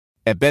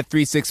At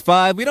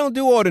Bet365, we don't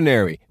do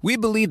ordinary. We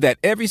believe that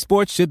every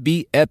sport should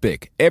be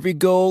epic. Every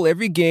goal,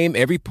 every game,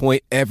 every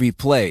point, every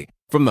play.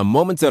 From the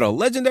moments that are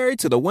legendary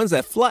to the ones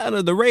that fly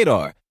under the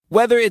radar.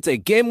 Whether it's a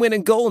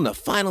game-winning goal in the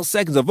final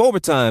seconds of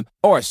overtime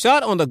or a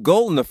shot on the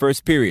goal in the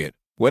first period.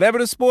 Whatever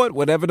the sport,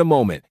 whatever the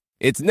moment.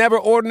 It's never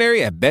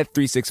ordinary at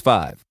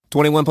Bet365.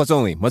 21 plus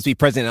only. Must be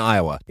present in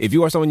Iowa. If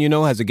you or someone you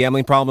know has a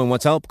gambling problem and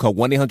wants help, call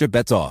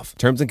 1-800-BETS-OFF.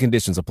 Terms and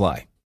conditions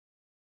apply.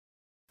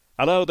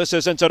 Hello, this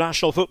is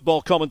international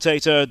football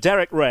commentator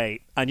Derek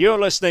Ray, and you're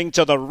listening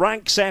to the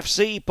Ranks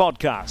FC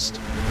podcast.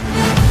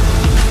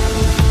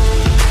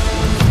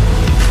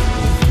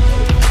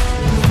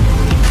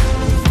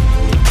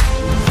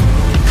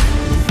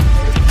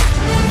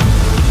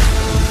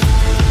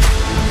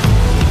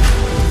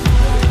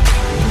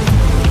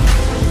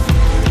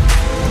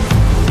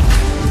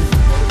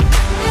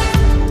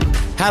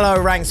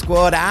 Hello Rank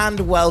Squad and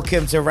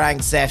welcome to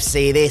Ranks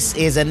FC. This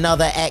is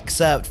another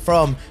excerpt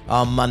from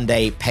our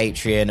Monday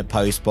Patreon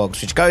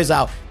Postbox, which goes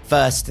out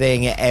first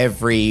thing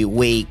every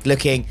week,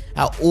 looking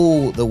at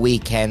all the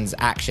weekend's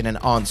action and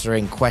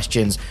answering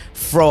questions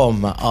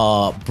from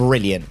our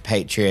brilliant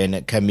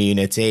Patreon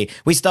community.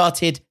 We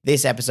started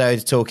this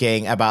episode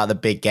talking about the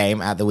big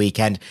game at the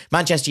weekend.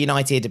 Manchester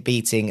United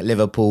beating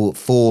Liverpool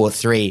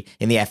 4-3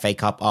 in the FA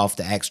Cup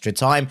after extra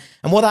time,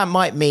 and what that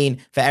might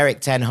mean for Erik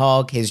Ten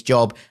Hag, his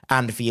job,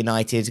 and for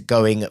United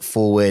going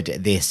forward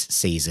this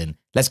season.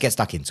 Let's get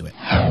stuck into it.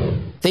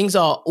 Things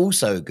are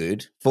also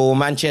good for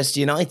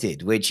Manchester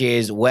United, which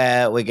is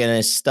where we're going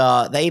to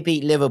start. They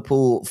beat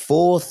Liverpool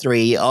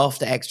 4-3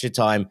 after extra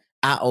time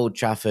at Old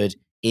Trafford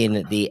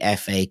in the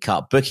FA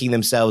Cup, booking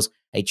themselves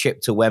a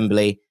trip to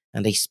Wembley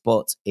and a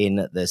spot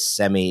in the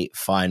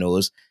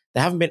semi-finals.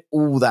 There haven't been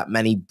all that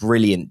many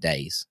brilliant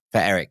days for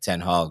Erik Ten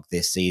Hag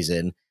this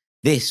season.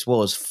 This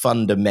was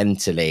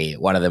fundamentally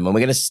one of them. And we're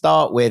going to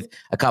start with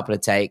a couple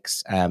of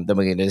takes. Then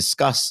we're going to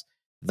discuss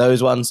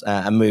those ones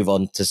and move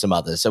on to some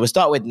others. So we'll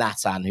start with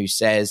Nathan, who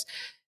says,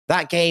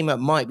 that game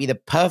might be the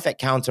perfect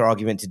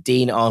counter-argument to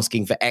Dean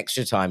asking for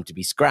extra time to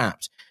be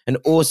scrapped. An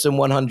awesome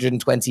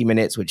 120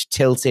 minutes, which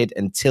tilted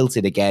and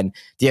tilted again.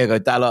 Diogo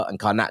Dalot and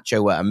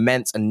Garnacho were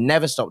immense and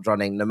never stopped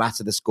running, no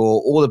matter the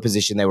score or the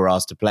position they were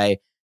asked to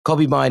play.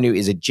 Kobbie Mainoo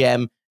is a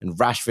gem, and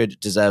Rashford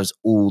deserves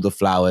all the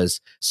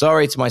flowers.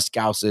 Sorry to my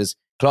Scousers.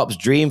 Klopp's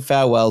dream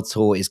farewell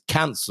tour is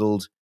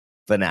cancelled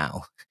for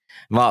now.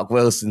 Mark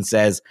Wilson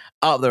says,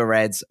 up the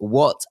Reds,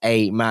 what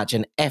a match,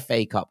 an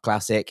FA Cup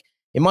classic.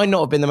 It might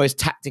not have been the most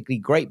tactically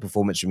great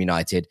performance from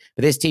United,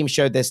 but this team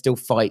showed there's still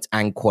fight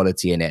and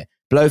quality in it.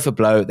 Blow for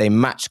blow, they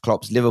matched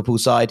Klopp's Liverpool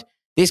side.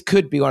 This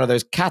could be one of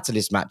those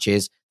catalyst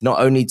matches, not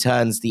only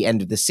turns the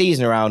end of the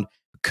season around,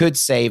 but could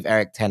save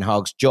Erik Ten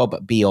Hag's job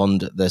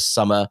beyond the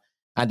summer.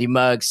 Andy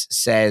Mergs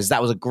says,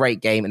 that was a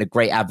great game and a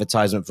great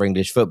advertisement for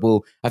English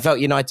football. I felt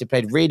United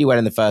played really well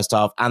in the first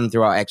half and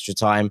throughout extra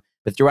time,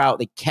 but throughout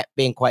they kept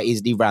being quite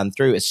easily ran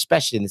through,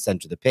 especially in the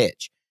centre of the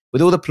pitch.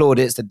 With all the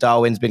plaudits that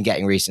Darwin's been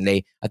getting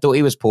recently, I thought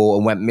he was poor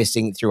and went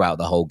missing throughout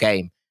the whole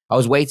game. I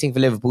was waiting for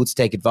Liverpool to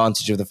take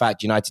advantage of the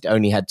fact United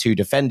only had two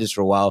defenders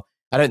for a while.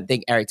 I don't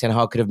think Erik Ten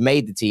Hag could have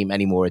made the team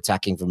any more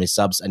attacking from his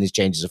subs and his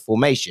changes of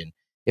formation.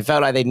 It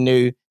felt like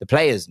the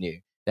players knew,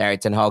 that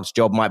Erik Ten Hag's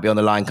job might be on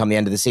the line come the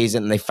end of the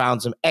season, and they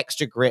found some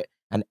extra grit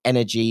and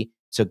energy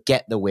to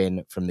get the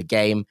win from the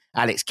game.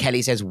 Alex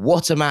Kelly says,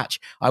 what a match.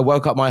 I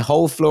woke up my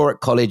whole floor at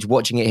college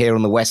watching it here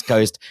on the West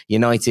Coast.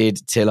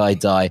 United till I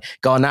die.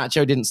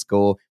 Garnacho didn't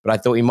score, but I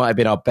thought he might have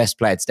been our best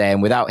player today.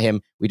 And without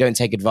him, we don't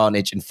take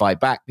advantage and fight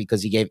back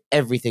because he gave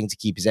everything to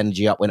keep his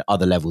energy up when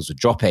other levels were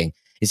dropping.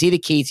 Is he the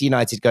key to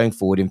United going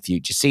forward in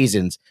future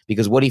seasons?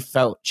 Because what he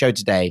showed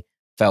today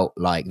felt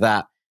like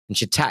that. And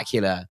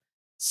Shatacular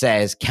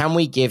says, can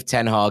we give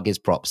Ten Hag his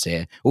props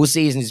here? All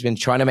season he's been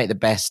trying to make the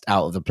best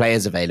out of the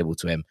players available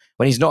to him.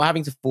 When he's not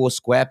having to force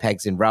square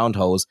pegs in round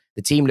holes,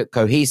 the team look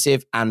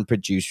cohesive and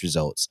produce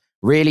results.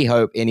 Really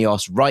hope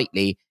INEOS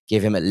rightly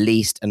give him at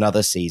least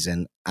another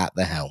season at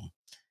the helm.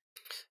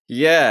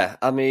 Yeah,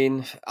 I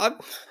mean,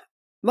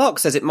 Mark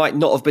says it might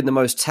not have been the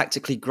most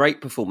tactically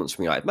great performance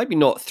from United. Maybe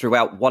not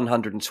throughout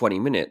 120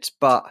 minutes,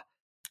 but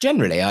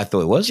generally, I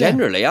thought it was.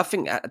 Generally, I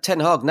think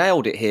Ten Hag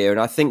nailed it here,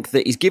 and I think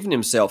that he's given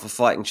himself a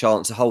fighting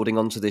chance of holding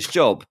on to this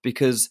job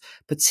because,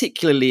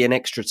 particularly in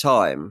extra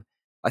time,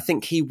 I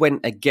think he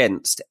went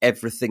against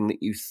everything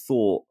that you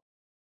thought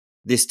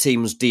this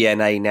team's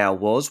DNA now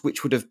was,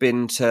 which would have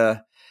been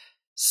to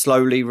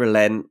slowly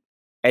relent,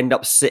 end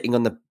up sitting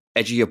on the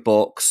edge of your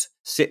box,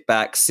 sit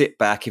back,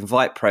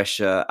 invite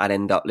pressure,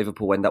 and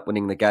Liverpool end up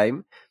winning the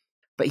game.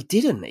 But he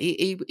didn't.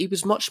 He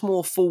was much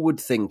more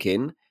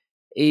forward-thinking.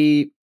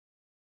 He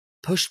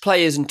pushed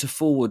players into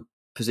forward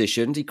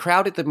positions. He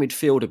crowded the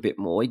midfield a bit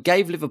more. He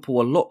gave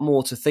Liverpool a lot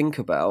more to think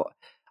about.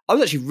 I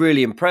was actually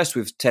really impressed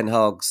with Ten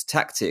Hag's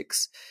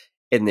tactics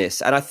in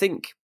this. And I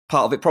think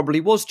part of it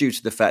probably was due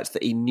to the fact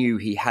that he knew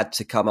he had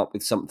to come up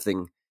with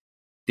something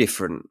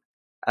different.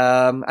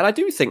 And I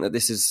do think that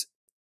this has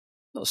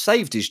not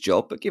saved his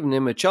job, but given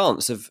him a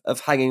chance of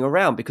hanging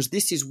around, because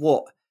this is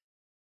what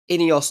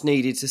INEOS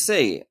needed to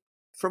see.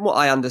 from what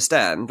I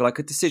understand, like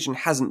a decision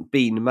hasn't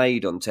been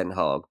made on Ten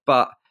Hag,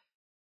 but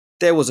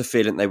there was a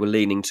feeling they were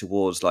leaning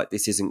towards like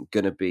this isn't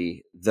going to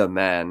be the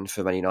man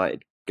for Man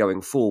United going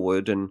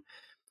forward. And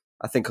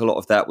I think a lot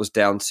of that was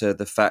down to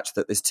the fact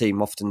that this team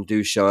often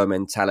do show a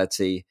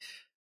mentality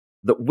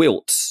that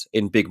wilts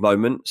in big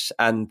moments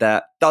and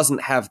that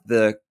doesn't have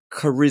the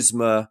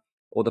charisma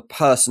or the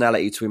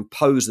personality to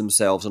impose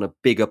themselves on a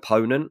big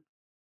opponent.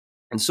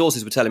 And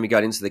sources were telling me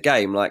going into the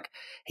game, like,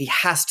 he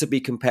has to be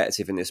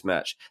competitive in this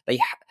match. They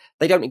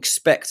don't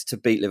expect to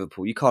beat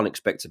Liverpool. You can't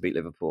expect to beat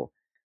Liverpool.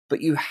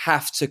 But you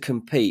have to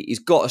compete. He's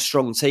got a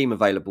strong team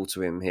available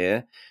to him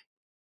here.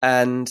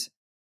 And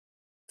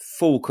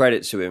full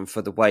credit to him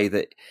for the way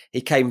that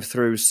he came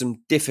through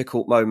some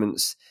difficult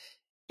moments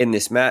in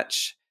this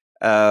match.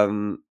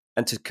 And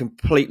to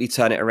completely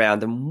turn it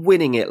around and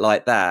winning it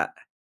like that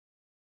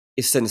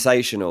is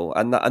sensational.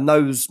 And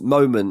those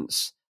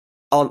moments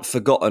aren't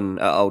forgotten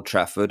at Old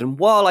Trafford. And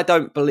while I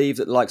don't believe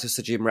that the likes of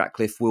Sir Jim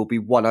Ratcliffe will be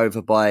won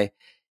over by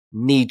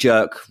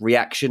knee-jerk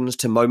reactions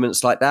to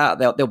moments like that,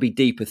 there'll be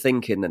deeper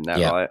thinking than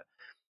that, right?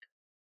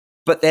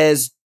 But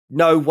there's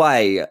no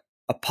way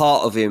a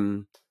part of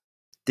him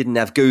didn't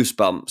have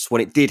goosebumps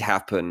when it did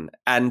happen.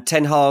 And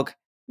Ten Hag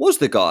was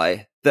the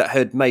guy that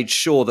had made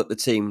sure that the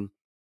team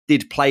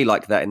did play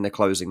like that in the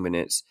closing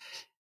minutes.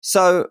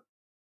 So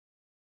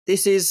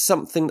this is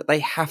something that they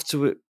have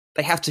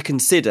to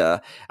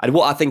consider. And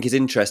what I think is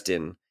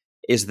interesting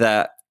is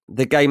that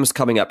the game's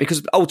coming up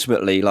because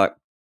ultimately, like,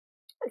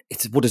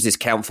 what does this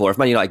count for? If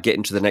Man United get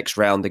into the next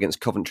round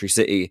against Coventry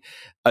City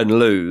and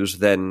lose,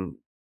 then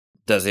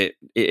does it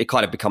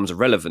kind of becomes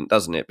irrelevant,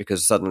 doesn't it?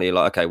 Because suddenly,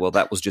 like, okay, well,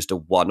 that was just a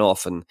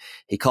one-off and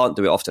he can't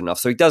do it often enough.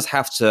 So he does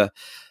have to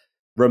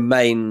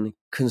remain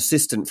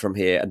consistent from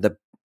here. And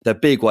the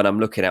big one I'm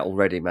looking at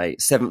already, mate,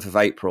 7th of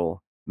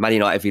April, Man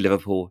United v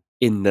Liverpool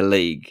in the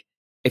league.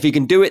 If he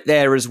can do it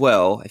there as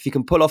well, if he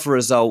can pull off a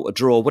result, a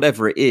draw,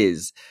 whatever it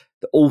is,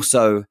 that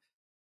also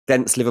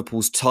dents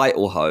Liverpool's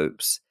title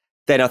hopes,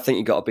 then I think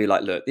you've got to be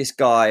like, look, this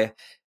guy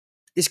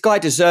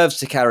deserves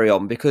to carry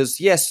on because,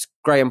 yes,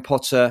 Graham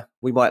Potter,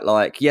 we might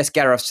like. Yes,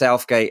 Gareth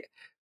Southgate,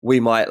 we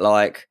might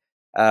like.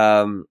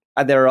 And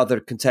there are other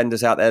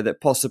contenders out there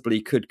that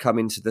possibly could come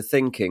into the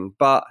thinking.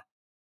 But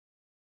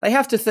they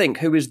have to think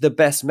who is the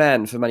best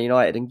man for Man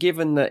United. And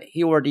given that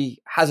he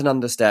already has an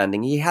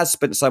understanding, he has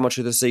spent so much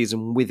of the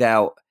season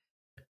without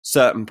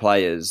certain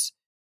players,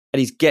 and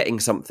he's getting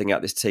something out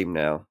of this team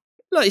now.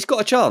 Look, he's got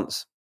a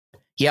chance.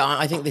 Yeah,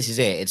 I think this is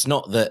it. It's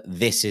not that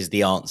this is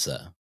the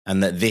answer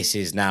and that this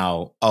is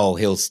now,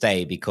 he'll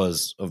stay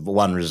because of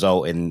one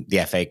result in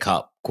the FA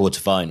Cup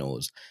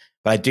quarterfinals.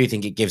 But I do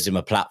think it gives him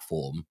a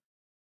platform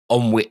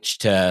on which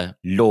to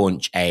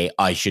launch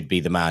I should be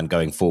the man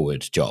going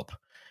forward job.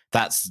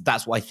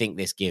 That's what I think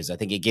this gives. I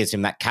think it gives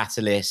him that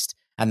catalyst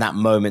and that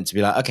moment to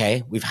be like,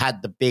 okay, we've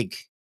had the big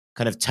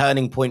kind of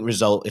turning point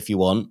result, if you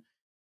want,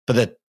 but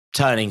the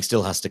turning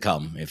still has to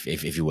come,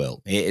 if you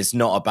will. It's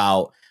not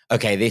about,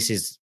 okay, this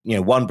is,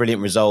 one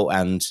brilliant result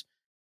and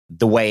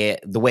the way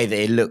that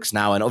it looks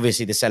now, and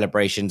obviously the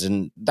celebrations,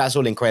 and that's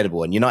all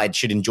incredible. And United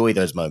should enjoy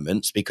those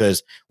moments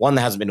because, one,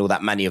 there hasn't been all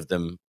that many of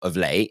them of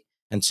late.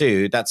 And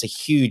two, that's a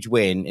huge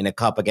win in a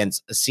cup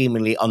against a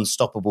seemingly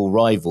unstoppable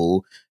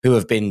rival who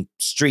have been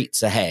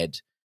streets ahead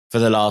for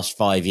the last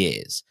 5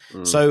 years.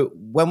 So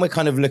when we're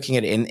kind of looking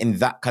at it in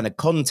that kind of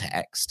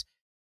context,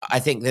 I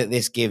think that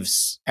this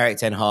gives Erik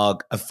Ten Hag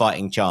a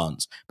fighting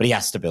chance, but he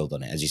has to build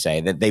on it, as you say,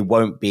 that they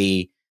won't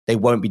be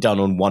done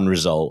on one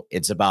result.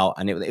 It's about,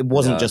 and it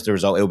wasn't just a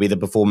result, it'll be the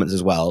performance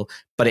as well,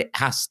 but it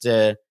has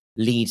to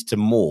lead to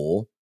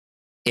more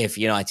if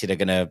United are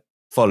going to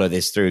follow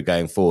this through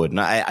going forward. And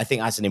I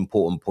think that's an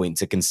important point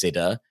to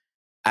consider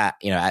at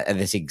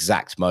this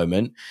exact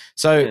moment.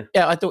 So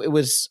yeah, I thought it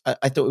was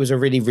a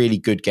really, really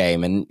good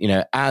game. And,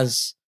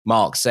 as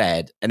Mark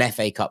said, an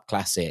FA Cup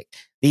classic,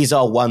 these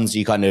are ones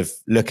you kind of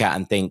look at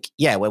and think,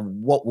 yeah, well,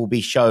 what will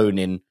be shown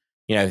in,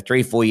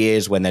 3-4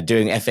 years when they're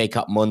doing FA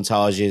Cup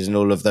montages and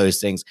all of those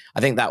things.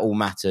 I think that all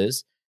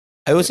matters.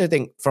 I also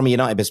think from a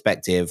United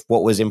perspective,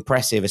 what was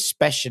impressive,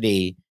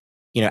 especially,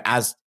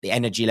 as the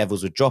energy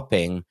levels were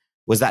dropping,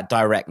 was that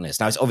directness.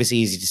 Now, it's obviously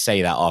easy to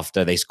say that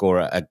after they score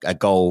a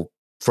goal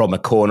from a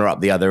corner up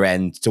the other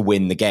end to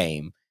win the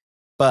game.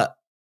 But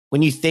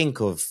when you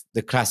think of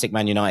the classic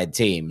Man United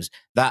teams,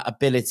 that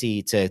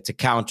ability to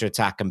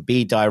counter-attack and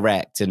be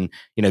direct and,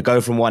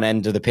 go from one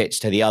end of the pitch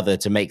to the other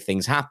to make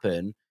things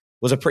happen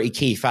was a pretty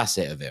key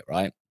facet of it,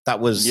 right? That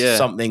was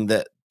something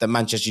that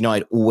Manchester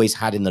United always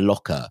had in the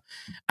locker.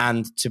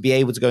 And to be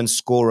able to go and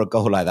score a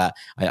goal like that,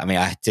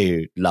 I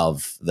do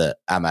love that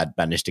Ahmad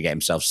managed to get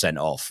himself sent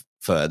off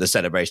for the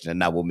celebration and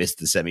now we'll miss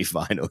the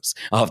semi-finals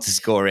after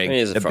scoring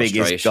the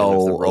biggest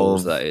goal. Of the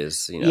rules, that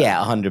is,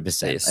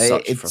 100%. It's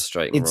such a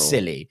frustrating It's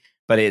silly,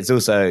 but it's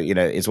also,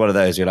 it's one of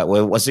those, you're like,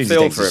 well, as soon as he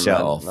takes his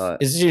shirt off,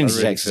 as soon as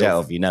he takes his shirt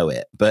off,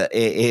 it. But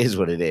it is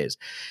what it is.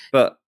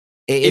 But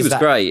it was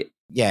great.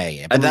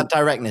 Yeah. But that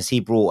directness he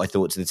brought, I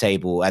thought, to the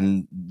table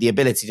and the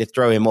ability to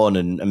throw him on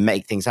and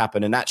make things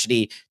happen and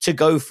actually to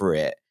go for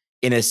it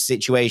in a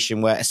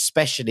situation where,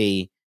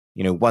 especially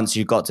once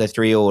you got to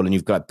 3-3 and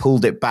you've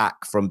pulled it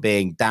back from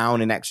being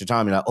down in extra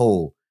time, you're like,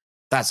 oh,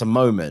 that's a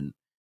moment.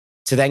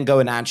 To then go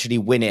and actually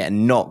win it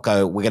and not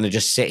go, we're going to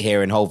just sit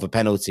here and hold for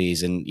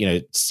penalties and,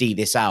 see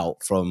this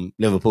out from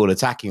Liverpool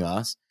attacking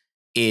us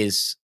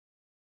is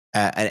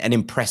an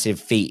impressive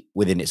feat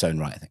within its own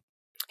right, I think.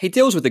 He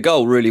deals with the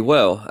goal really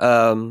well.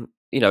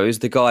 He's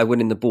the guy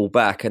winning the ball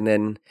back, and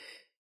then,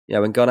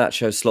 when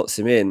Garnacho slots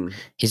him in.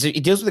 He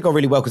deals with the goal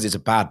really well because it's a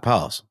bad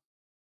pass.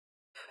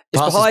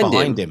 It's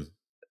behind him.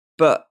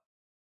 But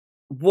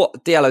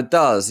what Diallo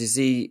does is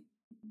he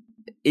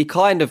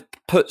kind of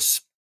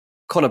puts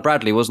Connor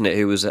Bradley, wasn't it,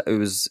 who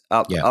was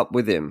up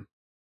with him.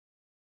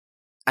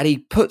 And he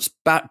puts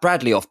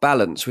Bradley off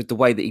balance with the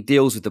way that he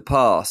deals with the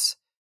pass.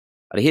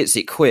 And he hits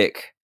it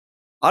quick.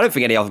 I don't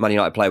think any other Man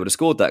United player would have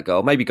scored that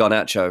goal. Maybe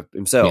Garnacho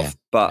himself.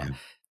 But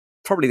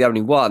probably the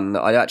only one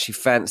that I actually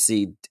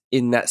fancied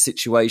in that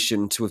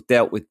situation to have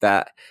dealt with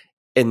that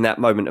in that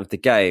moment of the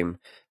game.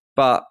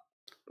 But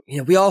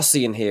we are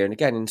seeing here, and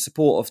again, in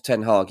support of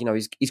Ten Hag,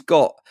 he's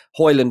got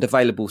Højlund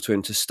available to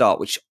him to start,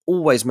 which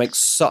always makes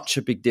such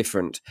a big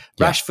difference.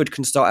 Yeah. Rashford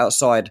can start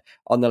outside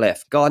on the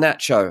left.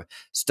 Garnacho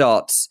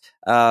starts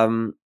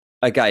a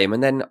game,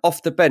 and then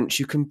off the bench,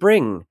 you can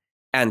bring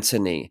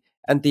Anthony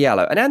and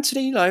Diallo. And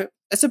Anthony,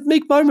 it's a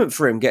big moment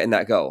for him getting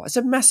that goal. It's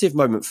a massive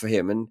moment for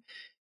him. And,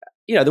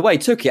 the way he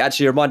took it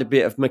actually reminded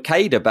me of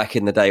Makeda back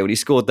in the day when he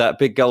scored that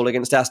big goal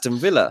against Aston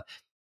Villa.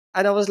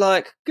 And I was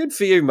like, good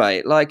for you,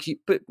 mate. Let's this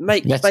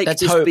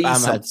be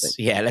something.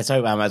 Yeah, let's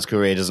hope Ahmad's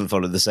career doesn't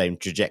follow the same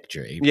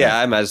trajectory.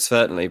 Yeah, Ahmad's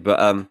certainly.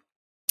 But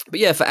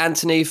yeah, for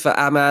Anthony, for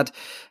Ahmad,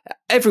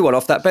 everyone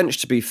off that bench,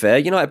 to be fair,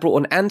 United brought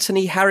on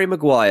Anthony, Harry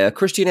Maguire,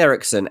 Christian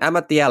Eriksen,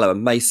 Amad Diallo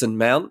and Mason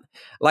Mount.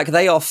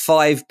 They are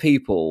 5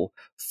 people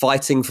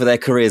fighting for their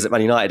careers at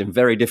Man United in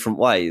very different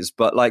ways.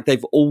 But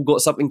they've all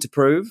got something to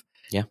prove.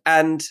 Yeah.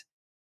 And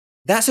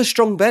that's a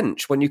strong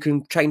bench when you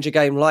can change a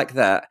game like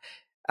that.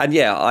 And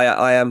yeah,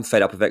 I am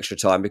fed up of extra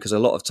time because a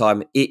lot of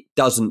time it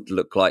doesn't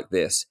look like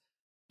this.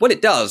 When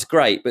it does,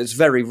 great, but it's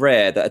very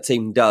rare that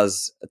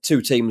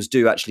two teams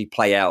do actually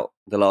play out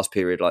the last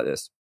period like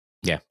this.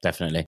 Yeah,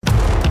 definitely.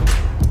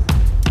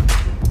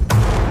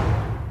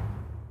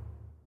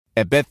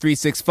 At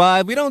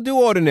Bet365, we don't do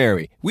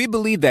ordinary. We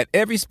believe that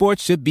every sport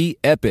should be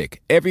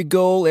epic. Every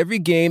goal, every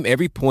game,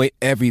 every point,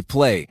 every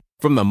play.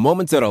 From the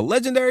moments that are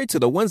legendary to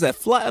the ones that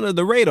fly under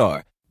the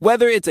radar.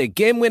 Whether it's a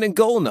game-winning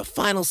goal in the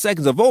final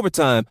seconds of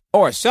overtime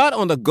or a shot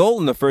on the goal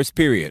in the first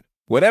period.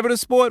 Whatever the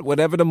sport,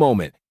 whatever the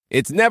moment.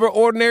 It's never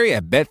ordinary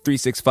at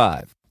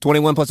Bet365.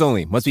 21 plus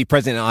only. Must be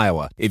present in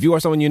Iowa. If you or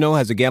someone you know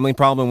has a gambling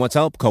problem and wants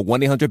help, call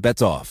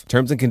 1-800-BETS-OFF.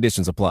 Terms and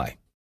conditions apply.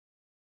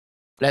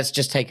 Let's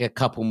just take a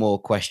couple more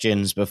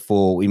questions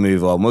before we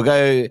move on. We'll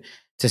go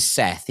to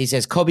Seth. He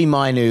says, Kobbie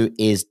Mainoo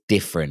is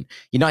different.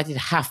 United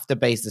have to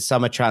base the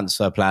summer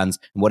transfer plans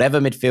and whatever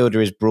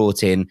midfielder is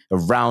brought in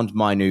around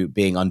Mainoo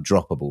being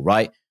undroppable,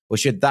 right? Or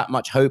should that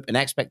much hope and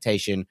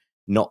expectation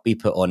not be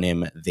put on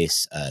him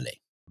this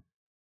early?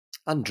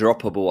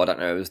 Undroppable, I don't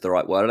know is the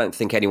right word. I don't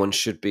think anyone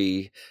should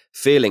be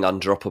feeling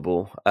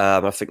undroppable.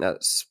 I think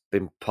that's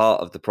been part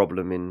of the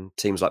problem in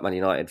teams like Man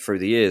United through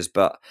the years,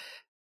 but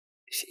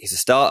he's a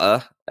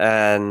starter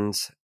and,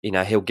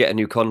 he'll get a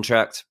new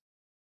contract.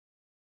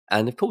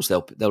 And of course,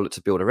 they'll look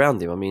to build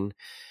around him. I mean,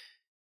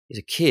 he's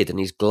a kid and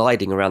he's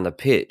gliding around the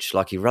pitch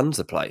like he runs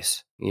the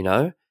place.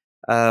 The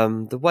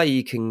way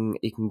he can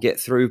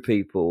get through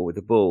people with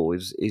the ball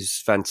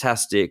is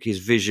fantastic. His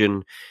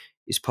vision,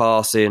 his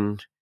passing,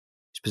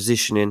 his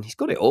positioning, he's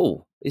got it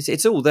all.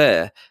 It's all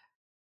there.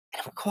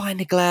 And I'm kind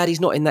of glad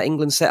he's not in that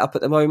England setup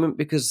at the moment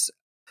because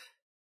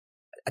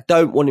I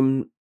don't want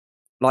him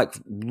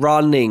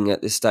running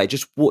at this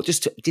stage.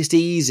 Just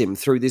ease him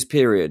through this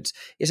period.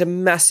 It's a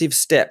massive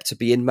step to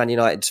be in Man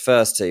United's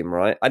first team,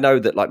 right? I know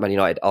that Man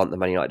United aren't the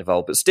Man United of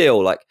old, but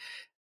still,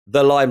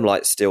 the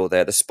limelight's still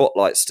there, the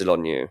spotlight's still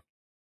on you.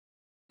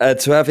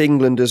 To have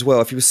England as well,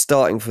 if he was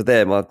starting for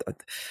them,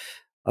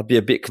 I'd be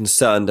a bit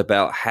concerned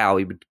about how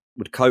he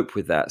would cope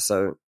with that.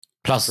 So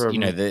plus,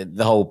 the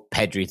whole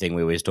Pedri thing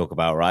we always talk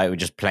about, right? We're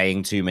just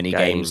playing too many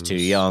games too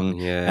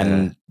young,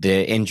 and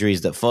the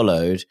injuries that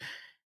followed.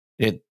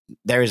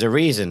 There is a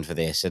reason for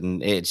this,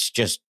 and it's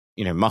just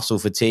muscle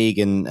fatigue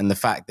and the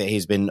fact that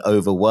he's been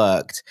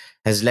overworked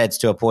has led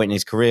to a point in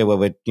his career where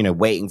we're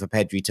waiting for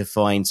Pedri to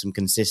find some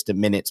consistent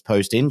minutes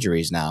post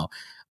injuries. Now,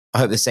 I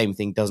hope the same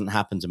thing doesn't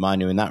happen to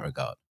Mainoo in that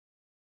regard.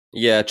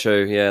 Yeah,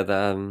 true. Yeah,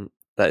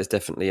 that is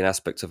definitely an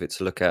aspect of it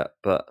to look at.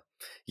 But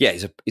yeah,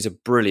 he's a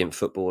brilliant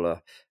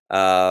footballer.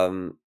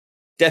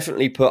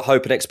 Definitely put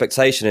hope and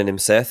expectation in him,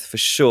 Seth, for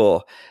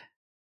sure.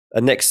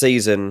 And next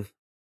season,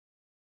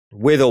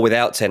 with or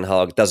without Ten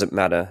Hag, doesn't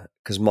matter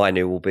because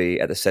Mainoo will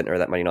be at the centre of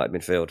that Man United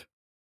midfield.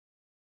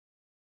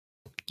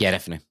 Yeah,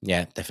 definitely.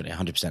 Yeah, definitely.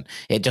 100%.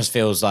 It just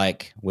feels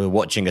like we're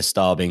watching a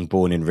star being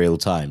born in real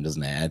time,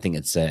 doesn't it? I think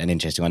it's an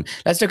interesting one.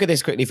 Let's look at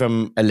this quickly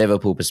from a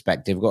Liverpool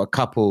perspective. We've got a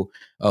couple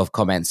of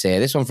comments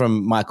here. This one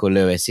from Michael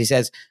Lewis. He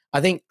says,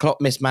 I think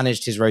Klopp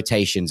mismanaged his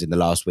rotations in the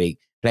last week.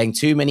 playing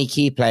too many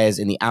key players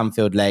in the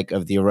Anfield leg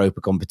of the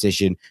Europa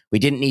competition. We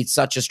didn't need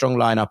such a strong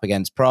lineup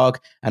against Prague,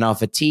 and our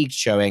fatigue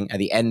showing at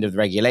the end of the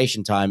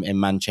regulation time in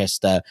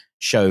Manchester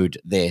showed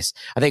this.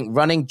 I think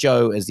running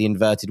Joe as the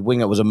inverted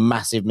winger was a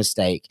massive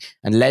mistake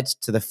and led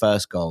to the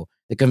first goal.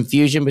 The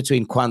confusion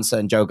between Quansah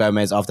and Joe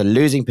Gomez after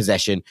losing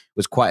possession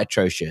was quite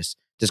atrocious.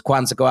 Does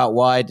Quansah go out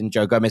wide and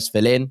Joe Gomez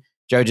fill in?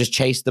 Joe just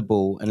chased the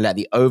ball and let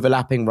the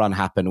overlapping run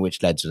happen,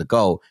 which led to the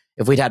goal.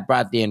 If we'd had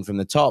Bradley in from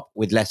the top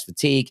with less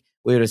fatigue,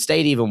 we would have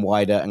stayed even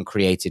wider and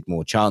created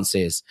more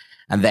chances.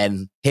 And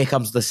then here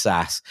comes the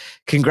sass.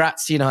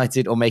 Congrats,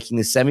 United, on making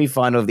the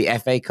semi-final of the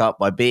FA Cup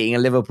by beating a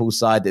Liverpool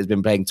side that has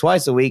been playing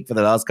twice a week for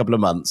the last couple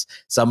of months.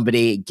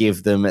 Somebody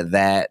give them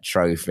their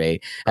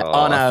trophy. I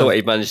thought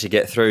he'd managed to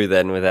get through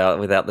then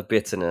without the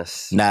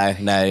bitterness. No,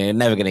 you're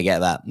never going to get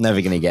that.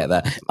 Never going to get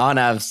that.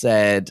 Arnav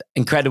said,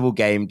 incredible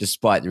game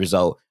despite the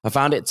result. I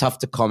found it tough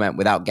to comment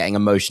without getting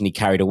emotionally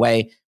carried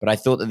away, but I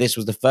thought that this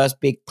was the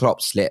first big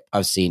Klopp slip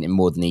I've seen in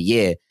more than a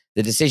year.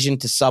 The decision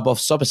to sub off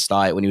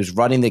Szoboszlai when he was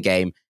running the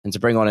game and to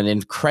bring on an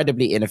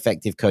incredibly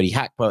ineffective Cody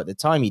Gakpo at the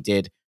time he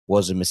did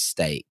was a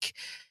mistake.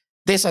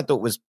 This I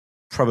thought was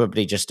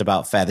probably just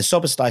about fair. The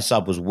Szoboszlai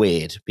sub was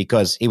weird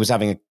because he was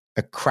having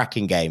a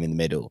cracking game in the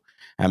middle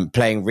and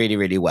playing really,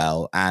 really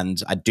well.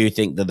 And I do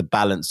think that the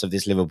balance of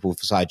this Liverpool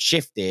side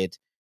shifted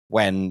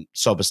when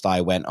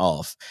Szoboszlai went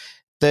off.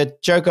 The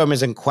Joe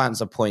Gomez and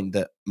Quansah point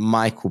that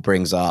Michael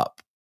brings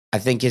up, I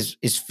think is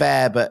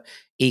fair, but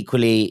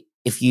equally,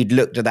 if you'd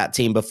looked at that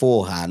team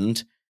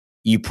beforehand,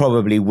 you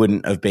probably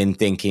wouldn't have been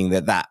thinking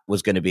that that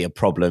was going to be a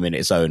problem in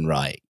its own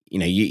right. You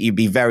know, you'd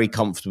be very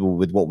comfortable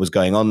with what was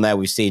going on there.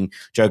 We've seen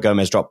Joe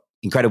Gomez drop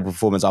incredible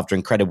performance after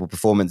incredible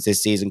performance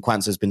this season.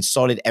 Quansah's been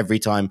solid every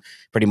time,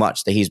 pretty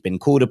much, that he's been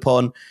called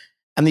upon.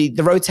 And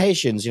the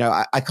rotations, you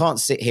know, I can't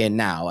sit here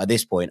now at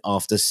this point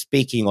after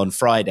speaking on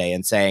Friday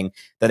and saying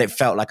that it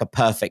felt like a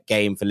perfect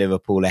game for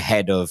Liverpool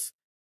ahead of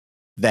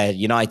their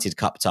United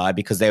Cup tie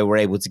because they were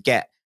able to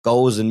get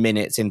goals and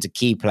minutes into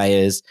key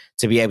players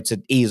to be able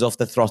to ease off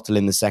the throttle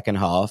in the second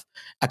half.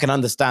 I can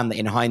understand that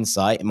in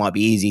hindsight, it might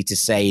be easy to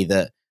say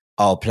that,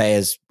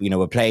 players,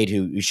 were played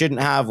who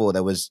shouldn't have, or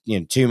there was,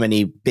 too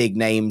many big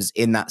names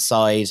in that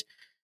side.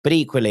 But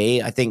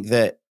equally, I think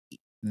that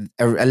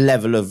a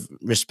level of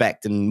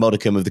respect and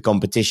modicum of the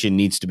competition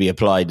needs to be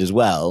applied as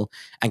well.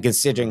 And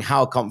considering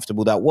how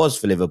comfortable that was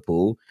for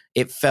Liverpool,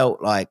 it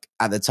felt like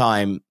at the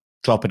time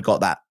Klopp had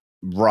got that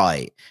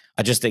right.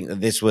 I just think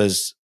that this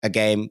was a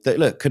game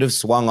that, could have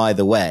swung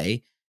either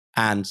way.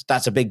 And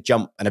that's a big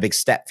jump and a big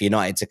step for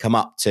United to come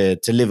up to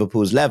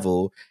Liverpool's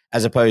level,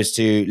 as opposed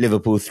to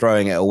Liverpool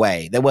throwing it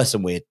away. There were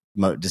some weird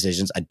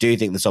decisions. I do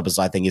think the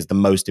Szoboszlai thing is the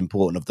most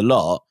important of the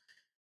lot.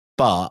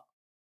 But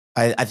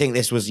I think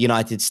this was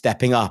United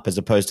stepping up as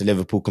opposed to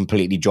Liverpool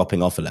completely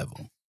dropping off a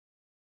level.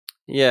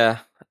 Yeah.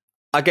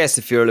 I guess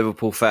if you're a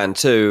Liverpool fan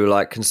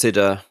too,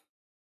 consider,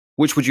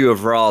 which would you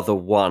have rather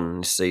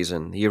won this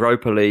season, the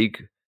Europa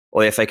League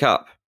or the FA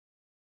Cup?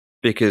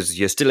 Because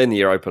you're still in the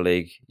Europa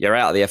League, you're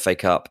out of the FA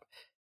Cup.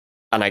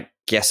 And I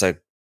guess a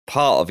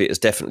part of it has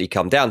definitely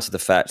come down to the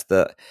fact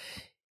that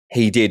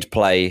he did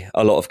play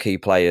a lot of key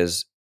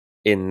players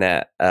in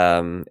that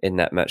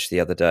match the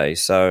other day.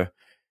 So,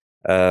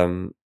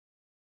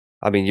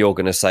 you're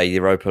going to say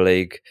Europa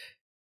League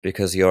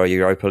because you're a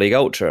Europa League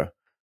ultra.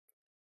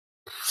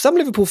 Some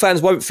Liverpool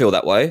fans won't feel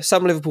that way.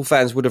 Some Liverpool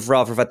fans would have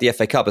rather had the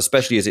FA Cup,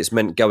 especially as it's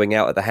meant going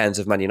out at the hands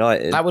of Man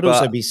United. That would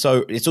also be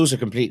so. It's also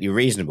completely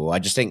reasonable. I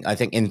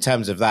think in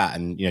terms of that,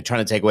 and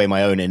trying to take away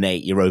my own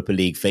innate Europa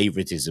League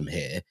favoritism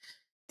here.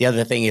 The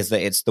other thing is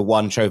that it's the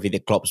one trophy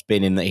that Klopp's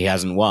been in that he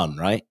hasn't won.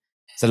 Right?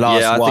 It's the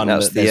last one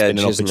that there's been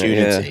an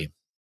opportunity.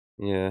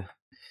 Yeah.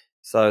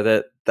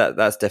 So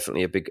that's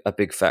definitely a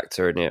big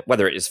factor in it.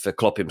 Whether it is for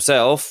Klopp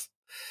himself,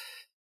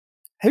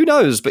 who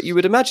knows? But you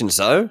would imagine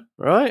so,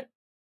 right?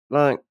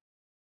 Hard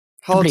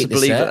to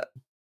believe that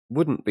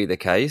wouldn't be the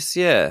case.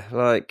 Yeah,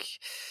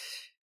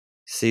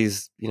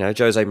 sees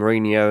Jose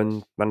Mourinho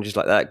and managers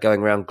like that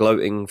going around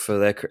gloating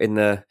in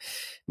the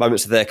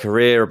moments of their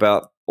career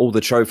about all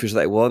the trophies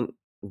they won,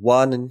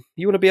 and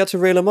you want to be able to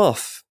reel them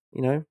off.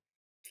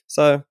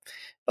 So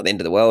not the end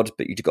of the world,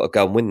 but you've got to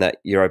go and win that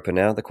Europa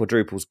now. The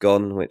quadruple's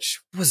gone,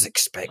 which was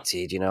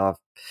expected.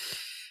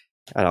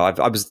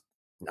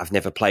 I've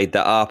never played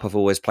that up. I've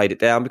always played it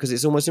down because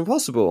it's almost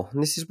impossible.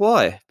 And this is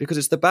why. Because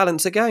it's the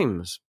balance of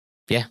games.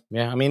 Yeah.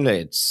 I mean,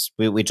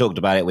 we talked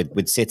about it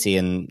with City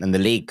and the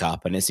League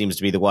Cup, and it seems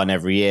to be the one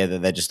every year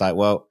that they're just like,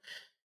 well,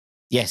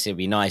 yes, it'd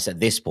be nice at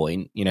this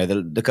point.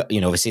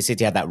 Obviously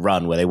City had that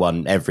run where they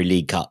won every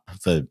League Cup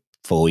for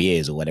 4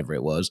 years or whatever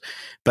it was.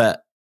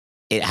 But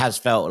it has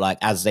felt like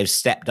as they've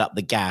stepped up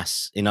the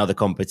gas in other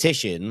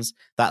competitions,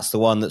 that's the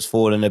one that's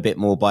fallen a bit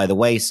more by the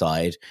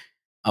wayside.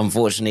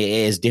 Unfortunately,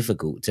 it is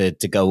difficult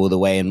to go all the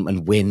way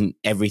and win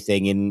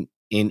everything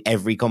in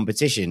every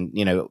competition.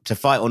 To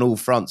fight on all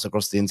fronts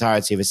across the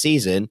entirety of a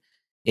season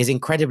is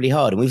incredibly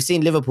hard. And we've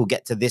seen Liverpool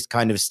get to this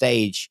kind of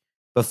stage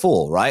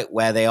before, right?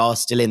 Where they are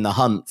still in the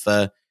hunt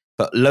for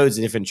loads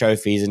of different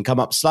trophies and come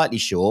up slightly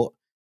short.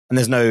 And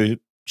there's no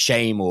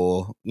shame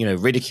or,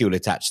 ridicule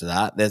attached to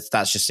that.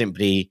 That's just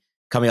simply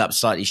coming up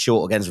slightly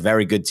short against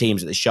very good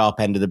teams at the sharp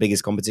end of the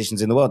biggest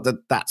competitions in the world.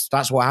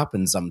 That's what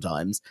happens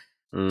sometimes.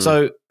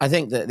 So I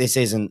think that this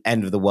isn't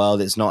end of the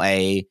world. It's not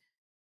a,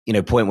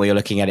 point where you're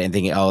looking at it and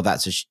thinking, oh,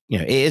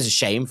 it is a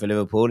shame for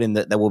Liverpool in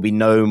that there'll be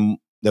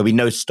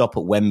no stop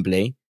at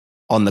Wembley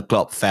on the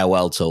Klopp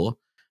farewell tour.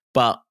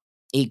 But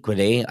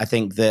equally, I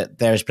think that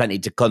there is plenty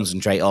to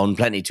concentrate on,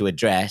 plenty to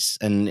address,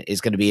 and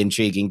it's going to be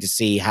intriguing to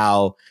see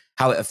how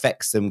it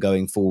affects them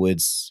going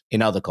forwards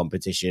in other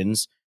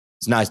competitions.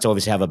 It's nice to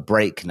obviously have a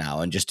break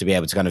now and just to be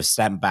able to kind of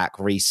stand back,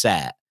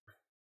 reset,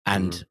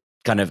 and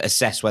kind of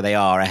assess where they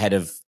are ahead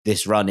of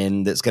this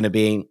run-in that's going to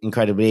be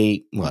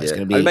incredibly, it's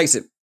going to be it makes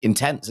it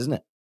intense, isn't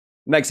it?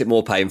 Makes it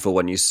more painful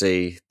when you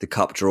see the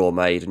cup draw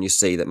made and you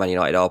see that Man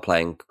United are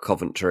playing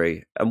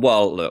Coventry. And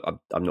while, look,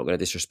 I'm not going to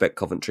disrespect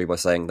Coventry by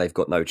saying they've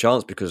got no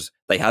chance, because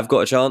they have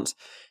got a chance.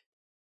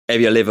 If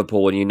you're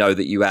Liverpool and you know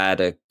that you had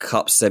a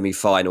cup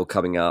semi-final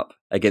coming up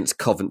against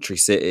Coventry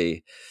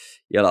City,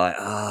 you're like,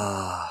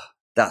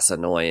 that's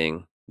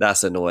annoying.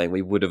 That's annoying.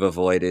 We would have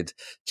avoided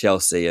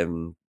Chelsea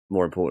and,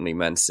 more importantly,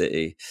 Man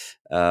City,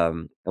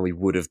 and we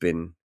would have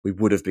been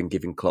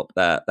giving Klopp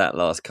that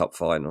last cup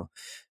final.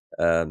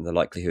 The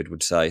likelihood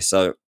would say.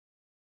 So,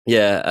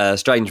 yeah, a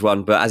strange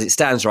one. But as it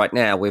stands right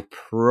now, we're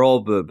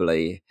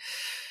probably,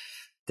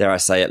 dare I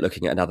say it,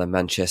 looking at another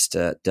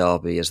Manchester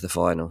derby as the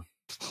final.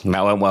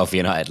 That went well for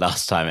United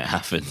last time it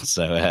happened,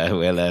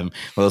 so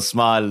we'll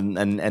smile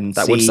and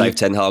that see. Would save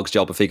Ten Hag's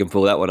job if he can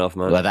pull that one off,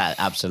 man. Well, that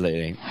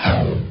absolutely.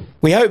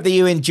 We hope that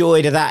you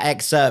enjoyed that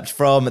excerpt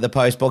from the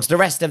Postbox. The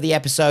rest of the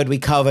episode, we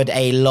covered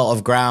a lot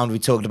of ground. We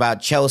talked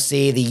about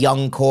Chelsea, the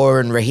young core,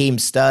 and Raheem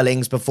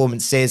Sterling's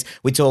performances.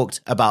 We talked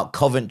about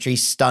Coventry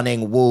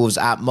stunning Wolves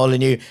at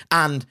Molineux,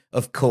 and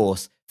of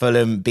course,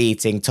 Fulham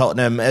beating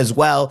Tottenham, as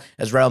well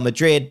as Real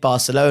Madrid,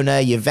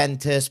 Barcelona,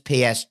 Juventus,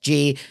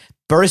 PSG,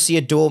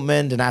 Borussia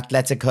Dortmund and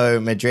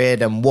Atletico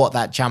Madrid, and what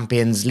that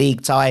Champions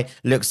League tie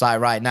looks like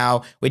right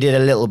now. We did a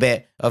little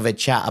bit of a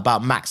chat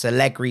about Max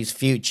Allegri's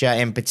future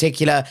in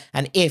particular,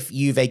 and if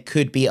Juve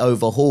could be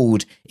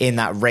overhauled in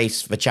that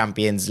race for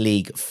Champions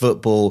League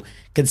football,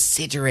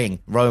 considering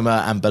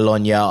Roma and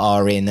Bologna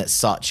are in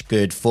such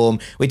good form.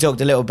 We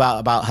talked a little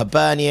about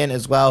Hibernian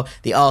as well,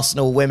 the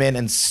Arsenal women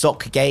and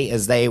Sockgate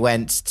as they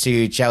went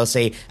to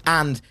Chelsea,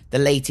 and the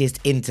latest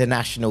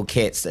international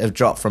kits that have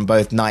dropped from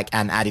both Nike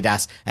and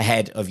Adidas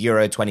ahead of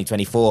Euro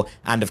 2024,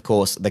 and of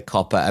course the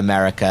Copa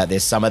America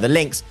this summer. The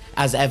links,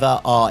 as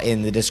ever, are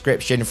in the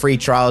description. Free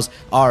trials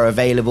are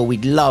available.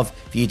 We'd love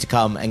for you to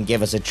come and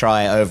give us a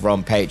try over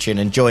on Patreon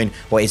and join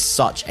what is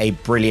such a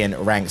brilliant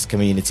Ranks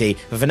community.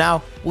 But for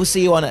now, we'll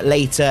see you on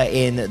later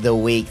in the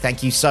week.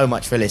 Thank you so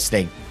much for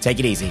listening. Take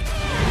it easy.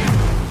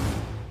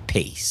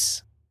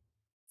 Peace.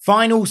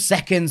 Final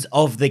seconds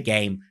of the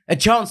game. A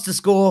chance to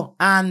score,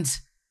 and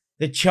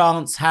the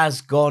chance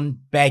has gone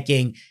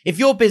begging. If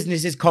your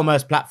business's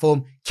commerce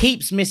platform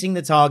keeps missing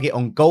the target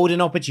on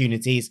golden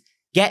opportunities,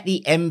 get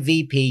the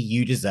MVP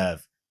you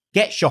deserve.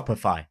 Get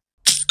Shopify.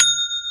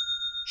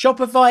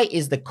 Shopify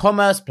is the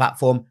commerce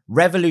platform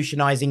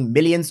revolutionizing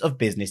millions of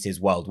businesses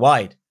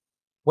worldwide.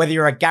 Whether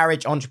you're a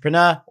garage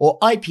entrepreneur or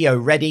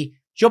IPO ready,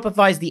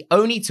 Shopify is the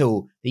only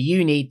tool that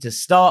you need to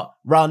start,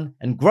 run,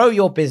 and grow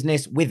your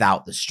business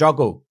without the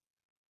struggle.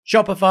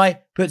 Shopify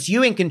puts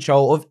you in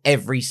control of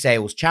every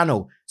sales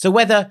channel. So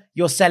whether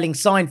you're selling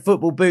signed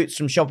football boots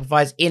from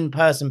Shopify's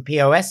in-person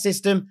POS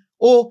system,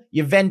 or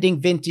you're vending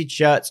vintage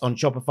shirts on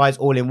Shopify's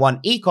all-in-one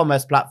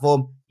e-commerce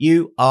platform,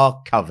 you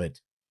are covered.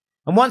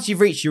 And once you've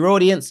reached your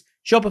audience,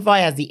 Shopify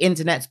has the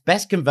internet's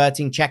best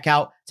converting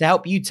checkout to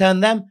help you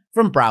turn them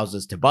from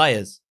browsers to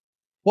buyers.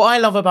 What I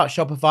love about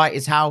Shopify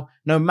is how,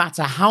 no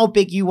matter how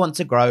big you want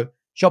to grow,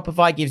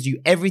 Shopify gives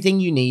you everything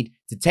you need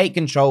to take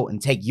control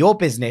and take your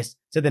business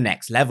to the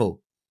next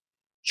level.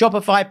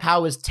 Shopify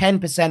powers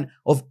 10%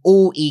 of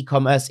all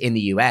e-commerce in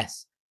the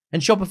US.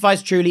 And Shopify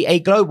is truly a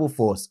global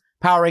force,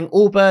 powering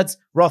Allbirds,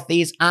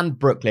 Rothy's, and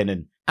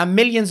Brooklinen, and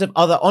millions of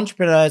other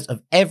entrepreneurs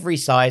of every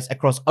size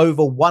across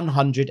over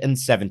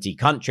 170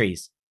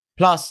 countries.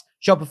 Plus,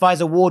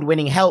 Shopify's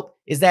award-winning help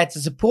is there to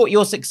support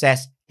your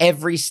success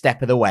every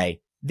step of the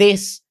way.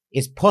 This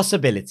is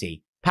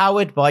Possibility,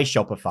 powered by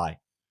Shopify.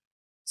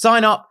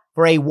 Sign up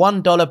for a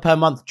 $1 per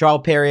month trial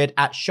period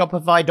at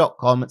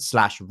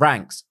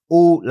shopify.com/ranks,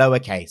 all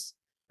lowercase.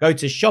 Go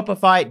to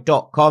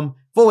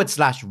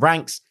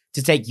shopify.com/ranks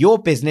to take your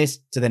business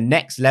to the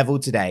next level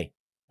today.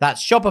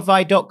 That's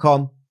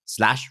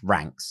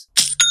shopify.com/ranks.